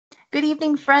Good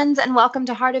evening, friends, and welcome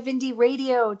to Heart of Indie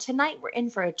Radio. Tonight we're in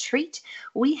for a treat.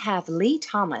 We have Lee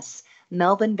Thomas,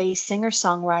 Melbourne based singer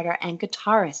songwriter and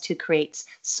guitarist who creates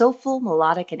soulful,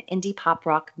 melodic, and indie pop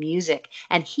rock music.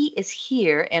 And he is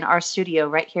here in our studio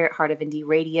right here at Heart of Indie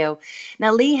Radio.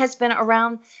 Now, Lee has been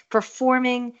around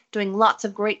performing, doing lots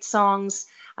of great songs.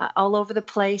 All over the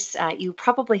place. You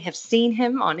probably have seen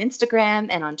him on Instagram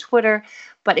and on Twitter,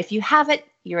 but if you haven't,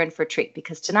 you're in for a treat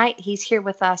because tonight he's here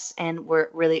with us and we're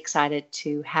really excited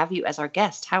to have you as our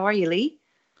guest. How are you, Lee?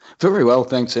 Very well,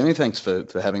 thanks, Amy. Thanks for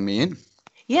having me in.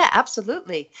 Yeah,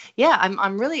 absolutely. Yeah,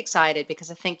 I'm really excited because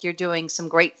I think you're doing some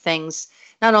great things.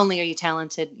 Not only are you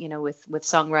talented, with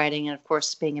songwriting and of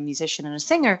course being a musician and a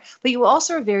singer, but you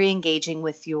also are very engaging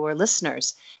with your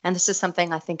listeners. And this is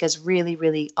something I think is really,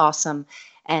 really awesome.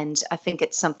 And I think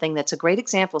it's something that's a great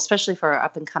example, especially for our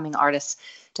up and coming artists,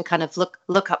 to kind of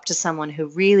look up to someone who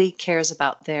really cares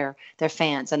about their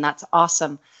fans, and that's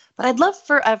awesome. But I'd love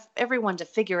for everyone to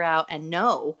figure out and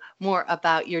know more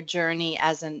about your journey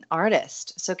as an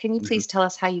artist. So can you please tell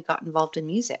us how you got involved in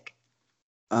music?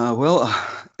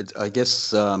 I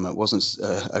guess it wasn't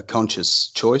a conscious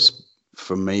choice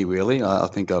from me, really. I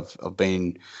think I've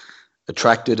been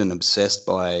attracted and obsessed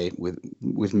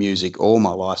with music all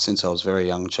my life since I was a very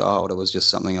young child. It was just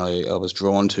something I was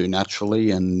drawn to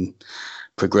naturally and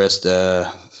progressed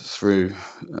through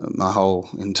my whole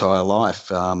entire life,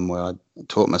 where I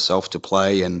taught myself to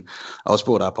play, and I was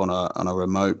brought up on a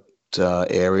remote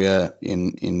area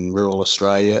in rural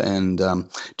Australia, and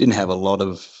didn't have a lot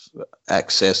of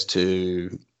access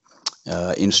to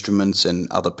instruments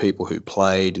and other people who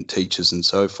played and teachers and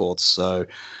so forth. So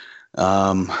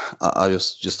I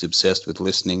was just obsessed with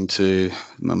listening to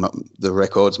the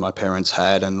records my parents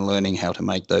had and learning how to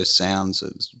make those sounds.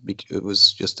 It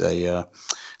was just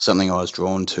something I was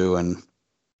drawn to, and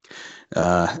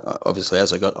obviously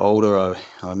as I got older,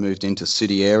 I moved into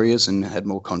city areas and had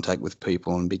more contact with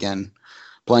people and began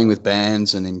playing with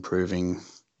bands and improving,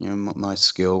 my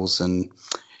skills and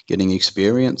getting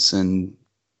experience. And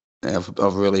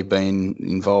I've really been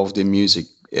involved in music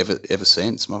ever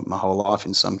since, my whole life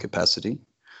in some capacity.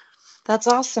 That's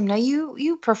awesome. Now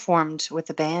you performed with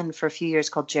a band for a few years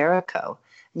called Jericho,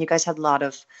 and you guys had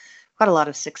quite a lot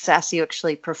of success. You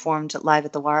actually performed live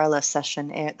at the Wireless session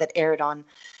that aired on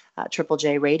Triple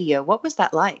J Radio. What was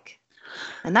that like?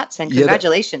 And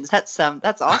congratulations. That's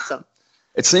awesome.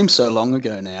 It seems so long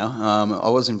ago now. I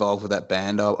was involved with that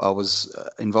band. I was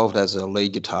involved as a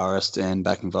lead guitarist and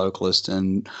backing vocalist,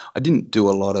 and I didn't do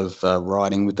a lot of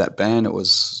writing with that band. It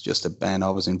was just a band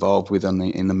I was involved with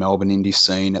in the Melbourne indie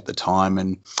scene at the time,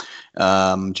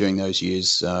 and during those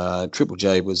years, Triple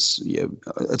J was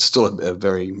it's still a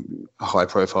very high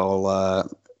profile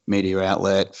media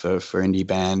outlet for indie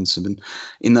bands, and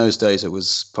in those days it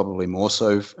was probably more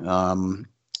so.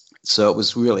 So it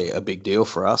was really a big deal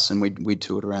for us, and we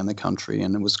toured around the country,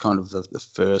 and it was kind of the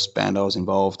first band I was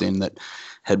involved in that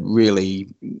had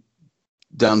really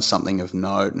done something of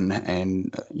note,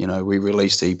 and we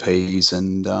released EPs,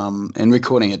 and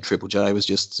recording at Triple J was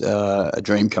just a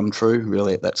dream come true.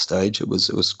 Really, at that stage, it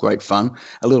was great fun.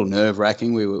 A little nerve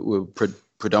wracking. We were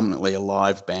predominantly a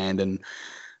live band, and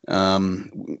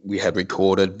we had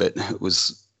recorded, but it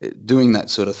was doing that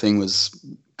sort of thing was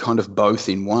kind of both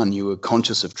in one. You were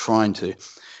conscious of trying to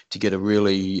get a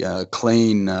really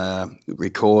clean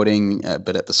recording,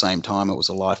 but at the same time it was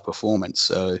a live performance.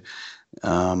 So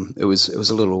it was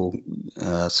a little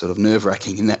sort of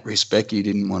nerve-wracking in that respect. You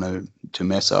didn't want to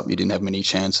mess up. You didn't have many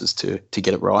chances to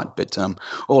get it right. But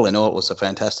all in all, it was a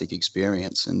fantastic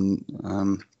experience, and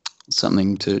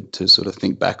something to sort of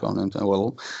think back on and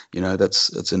well,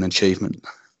 that's an achievement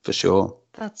for sure.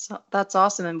 That's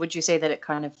awesome. And would you say that it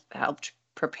kind of helped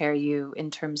prepare you in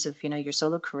terms of your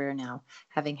solo career now,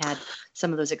 having had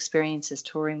some of those experiences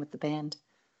touring with the band?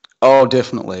 Oh,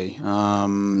 definitely.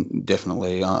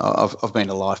 Definitely. I've been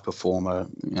a live performer,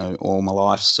 all my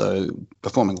life. So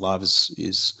performing live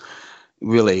is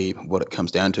really what it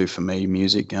comes down to for me.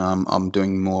 Music. I'm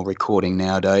doing more recording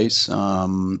nowadays.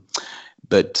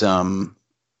 But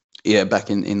back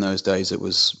in those days, it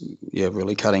was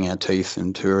really cutting our teeth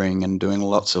and touring and doing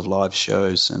lots of live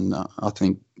shows, and I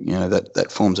think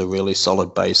that forms a really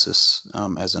solid basis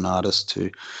as an artist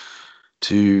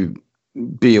to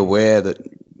be aware that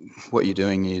what you're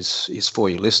doing is for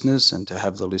your listeners, and to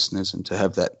have the listeners and to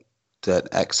have that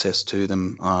access to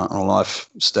them on a live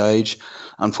stage.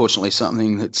 Unfortunately,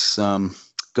 something that's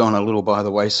gone a little by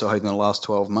the wayside in the last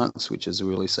 12 months, which is a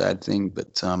really sad thing,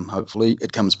 but hopefully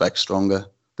it comes back stronger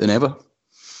than ever.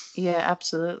 Yeah,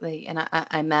 absolutely. And I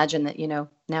imagine that,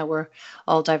 now we're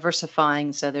all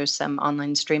diversifying. So there's some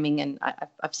online streaming, and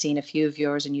I've seen a few of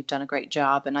yours, and you've done a great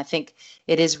job. And I think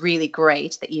it is really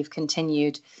great that you've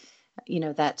continued,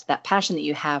 that passion that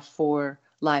you have for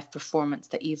live performance,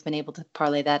 that you've been able to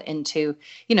parlay that into,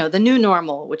 the new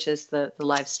normal, which is the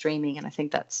live streaming. And I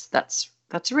think that's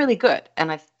really good.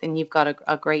 And you've got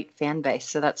a great fan base.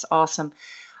 So that's awesome.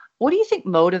 What do you think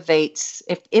motivates,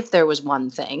 if there was one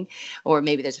thing, or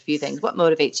maybe there's a few things, what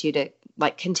motivates you to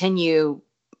like continue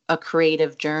a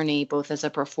creative journey both as a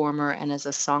performer and as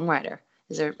a songwriter?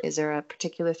 Is there a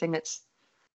particular thing that's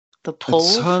the It's pull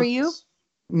for hard. you?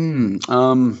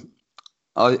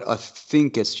 I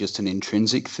think it's just an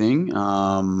intrinsic thing.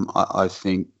 I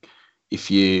think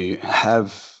if you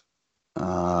have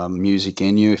music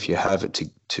in you, if you have it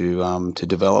to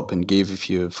develop and give,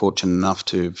 if you're fortunate enough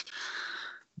to have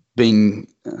been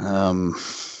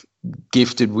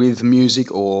gifted with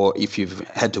music, or if you've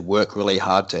had to work really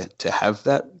hard to have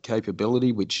that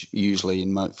capability, which usually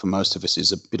for most of us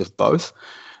is a bit of both.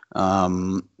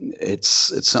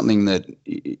 It's something that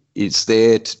it's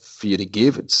there for you to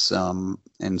give.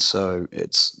 And so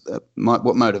it's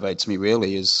what motivates me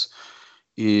really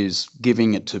is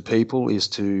giving it to people, is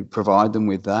to provide them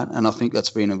with that. And I think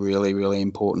that's been a really, really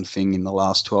important thing in the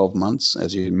last 12 months,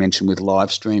 as you mentioned with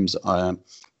live streams.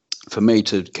 For me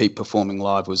to keep performing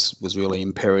live was really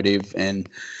imperative, and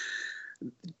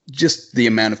just the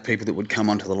amount of people that would come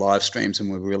onto the live streams,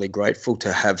 and we're really grateful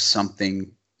to have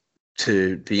something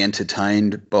to be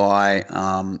entertained by,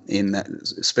 in that,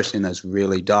 especially in those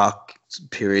really dark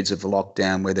periods of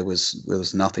lockdown where there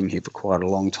was nothing here for quite a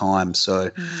long time.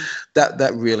 So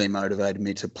that really motivated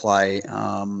me to play,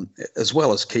 as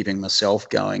well as keeping myself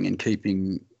going and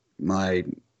keeping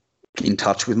in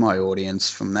touch with my audience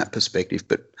from that perspective.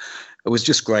 But it was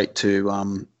just great to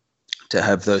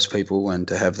have those people and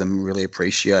to have them really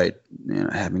appreciate,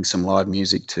 having some live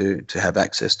music to have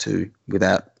access to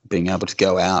without being able to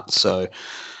go out. So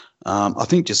I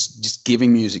think just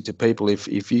giving music to people,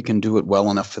 if you can do it well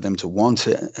enough for them to want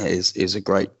it, is a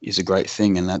great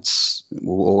thing, and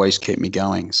will always keep me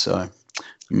going. So.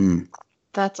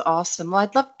 That's awesome. Well,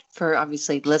 I'd love for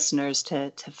obviously listeners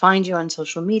to find you on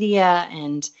social media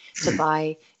and to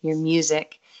buy your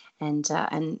music. And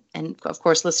of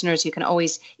course, listeners, you can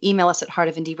always email us at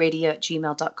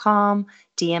heartofindieradio@gmail.com,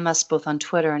 DM us both on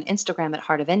Twitter and Instagram at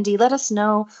Heart of Indie. Let us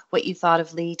know what you thought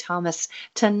of Lee Thomas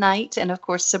tonight, and of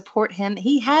course, support him.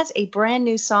 He has a brand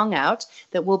new song out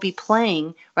that we'll be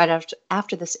playing right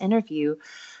after this interview,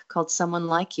 called "Someone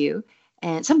Like You."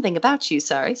 And something about you.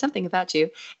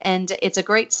 And it's a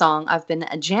great song. I've been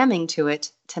jamming to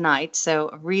it tonight, so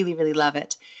I really, really love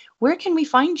it. Where can we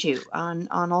find you on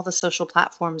all the social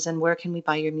platforms, and where can we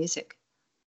buy your music?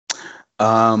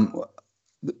 Well,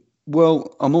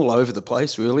 I'm all over the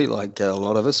place, really, like a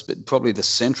lot of us, but probably the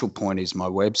central point is my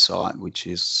website, which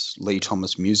is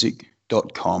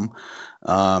leethomasmusic.com,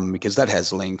 because that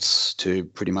has links to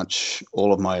pretty much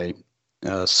all of my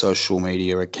social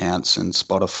media accounts, and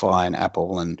Spotify and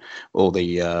Apple and all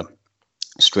the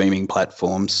streaming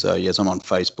platforms. So yes, I'm on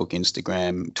Facebook,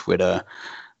 Instagram, Twitter,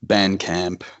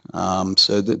 Bandcamp.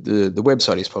 So the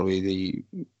website is probably the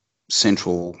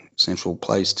central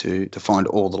place to find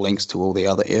all the links to all the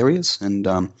other areas. And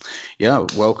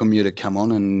welcome you to come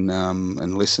on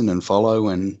and listen and follow,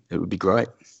 and it would be great.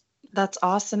 That's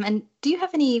awesome. And do you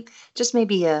have just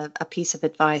maybe a piece of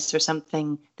advice or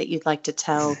something that you'd like to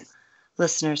tell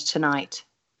listeners tonight?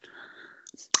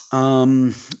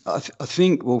 I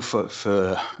think, well,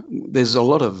 for there's a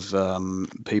lot of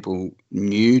people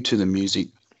new to the music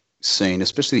scene,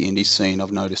 especially the indie scene.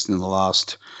 I've noticed in the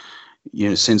last,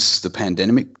 since the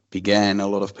pandemic began, a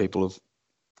lot of people have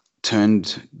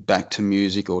turned back to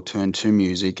music or turned to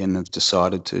music and have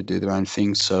decided to do their own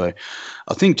thing. So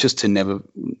I think just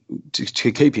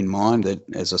to keep in mind that,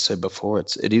 as I said before,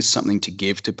 it is something to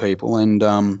give to people, and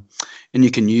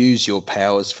you can use your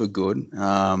powers for good.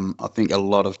 I think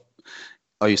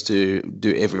I used to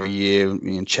do every year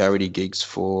charity gigs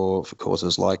for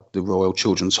causes like the Royal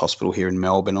Children's Hospital here in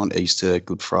Melbourne on Easter,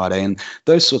 Good Friday, and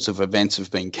those sorts of events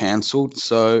have been cancelled.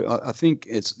 So I think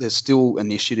there's still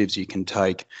initiatives you can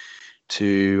take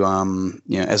to,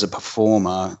 as a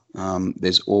performer,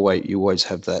 you always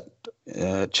have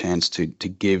that chance to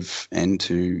give and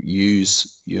to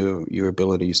use your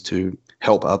abilities to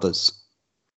help others.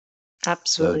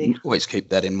 Absolutely. So always keep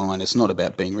that in mind. It's not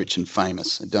about being rich and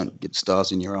famous. Don't get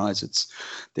stars in your eyes. It's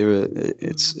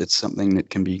something that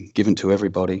can be given to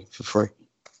everybody for free.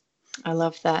 I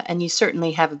love that. And you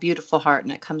certainly have a beautiful heart,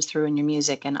 and it comes through in your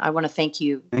music. And I want to thank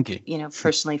you, Thank you.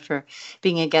 Personally, for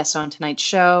being a guest on tonight's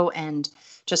show, and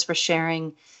just for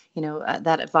sharing,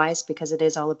 that advice, because it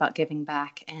is all about giving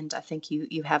back. And I think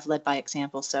you have led by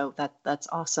example. So that's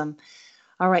awesome.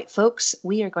 All right, folks,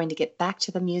 we are going to get back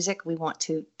to the music. We want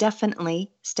to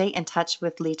definitely stay in touch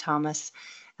with Lee Thomas.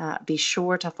 Be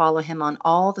sure to follow him on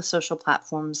all the social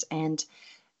platforms, and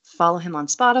follow him on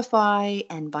Spotify,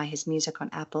 and buy his music on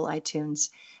Apple, iTunes,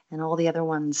 and all the other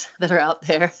ones that are out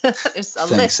there. There's a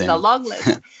Thanks, list, a Sammy. long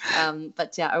list.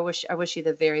 But yeah, I wish you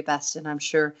the very best, and I'm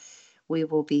sure we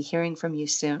will be hearing from you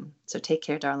soon. So take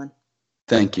care, darling.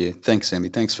 Thank you. Thanks, Sammy.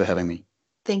 Thanks for having me.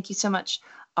 Thank you so much.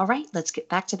 All right, let's get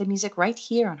back to the music right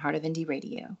here on Heart of Indie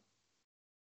Radio.